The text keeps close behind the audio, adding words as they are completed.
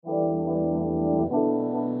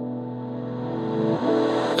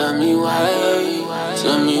Tell me why,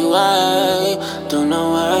 don't know why, don't know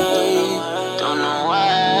why.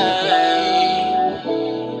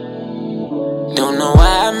 Don't know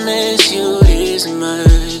why I miss you this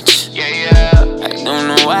much. I don't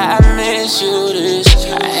know why I miss you this.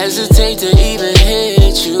 I hesitate to even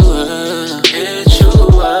hit you up.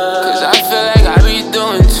 Cause I feel like I be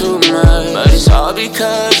doing too much. But it's all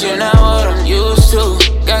because you're not what I'm used to.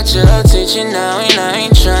 Got your attention now and I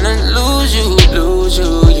ain't tryna lose you,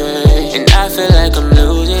 yeah. And I feel like I'm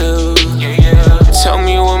losing you. Tell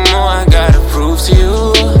me what more I gotta prove to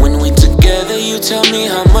you. When we together you tell me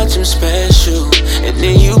how much I'm special, and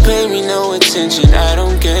then you pay me no attention, I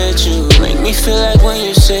don't get you. Make me feel like when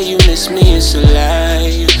you say you miss me it's a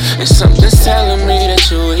lie. And something's telling me that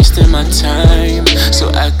you're wasting my time. So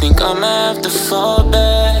I think I'ma have to fall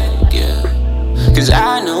back, yeah. Cause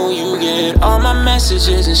I know you get all my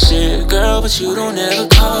messages and shit, girl, but you don't ever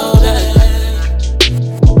call back.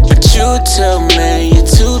 But you tell me you're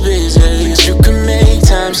too busy, that you can make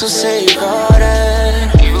time, so save all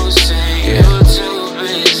that. You say you're too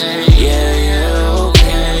busy, yeah,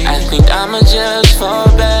 okay. I think I'ma just fall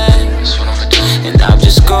back, and I'll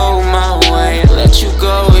just go my way and let you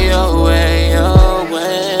go your way, your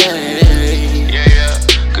way.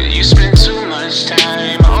 Cause you spend too much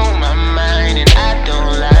time on my mind and I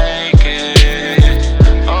don't like it.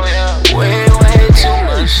 Oh yeah, way too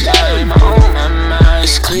much time on my mind.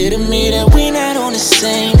 It's clear to me that we not on the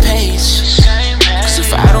same page. Cause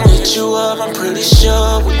if I don't hit you up, I'm pretty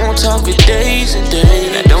sure we won't talk for days and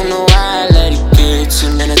days. I don't know why I let it get to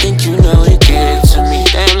me, and I think you know it gets to me.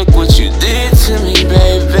 Damn, look what you did to me,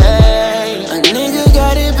 baby. A nigga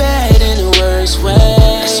got it bad in the worst way.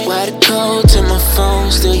 That's why the code to my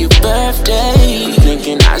phone still your birthday. I'm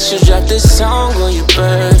thinking I should drop this song on your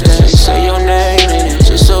birthday. Say your name in it,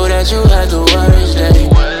 just so that you had the worst day.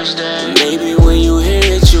 Maybe when you hear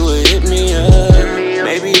it, you would hit me up.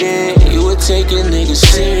 Maybe then you would take a nigga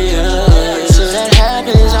serious. Till that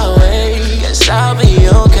happens, I'll wait. Guess I'll be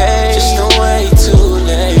okay. Just don't wait too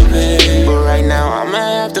late, babe. But right now I'ma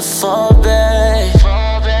have to fall back.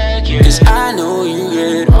 Cause I know you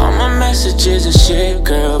get all my messages and shit,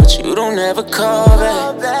 girl, but you don't ever call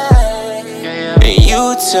back. And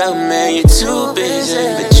you tell me you're too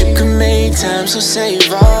busy, but you can make time, so save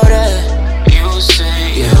all that. You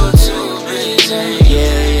say you're too busy,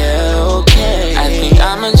 yeah, okay. I think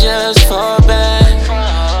I'ma just fall back,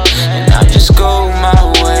 and I'll just go my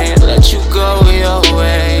way and let you go your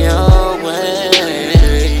way, your way.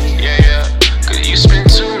 Cause you spend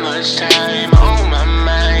too much time on my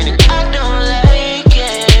mind and I don't like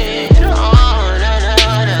it. Oh, no.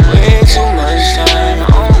 Way too much time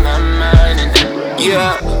on my mind and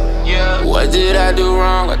yeah. What did I do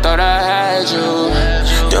wrong? I thought I had you.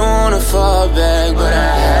 Don't wanna fall back, but I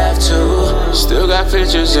have to. Still got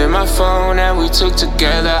pictures in my phone that we took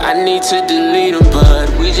together. I need to delete them, but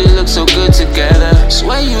we just look so good together.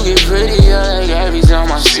 Swear you get prettier like every time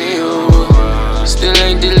I see you. Still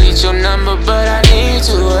ain't delete your number, but I need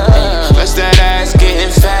to. Plus that ass getting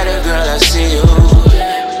fatter, girl, I see you.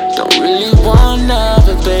 Don't really wanna,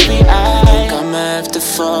 but baby, I think I'ma have to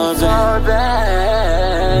fall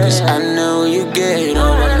back. Cause I know you get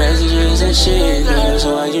all my messages and shit, girl,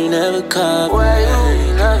 so why you never call back?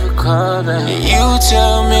 And you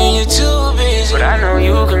tell me you're too busy, but I know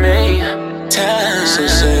you can make time, so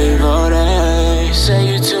save all that. You say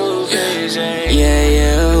you're too busy,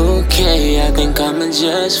 yeah, okay. I think I'ma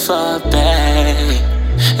just fall back,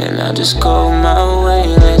 and I'll just go my way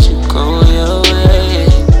and let you go your way.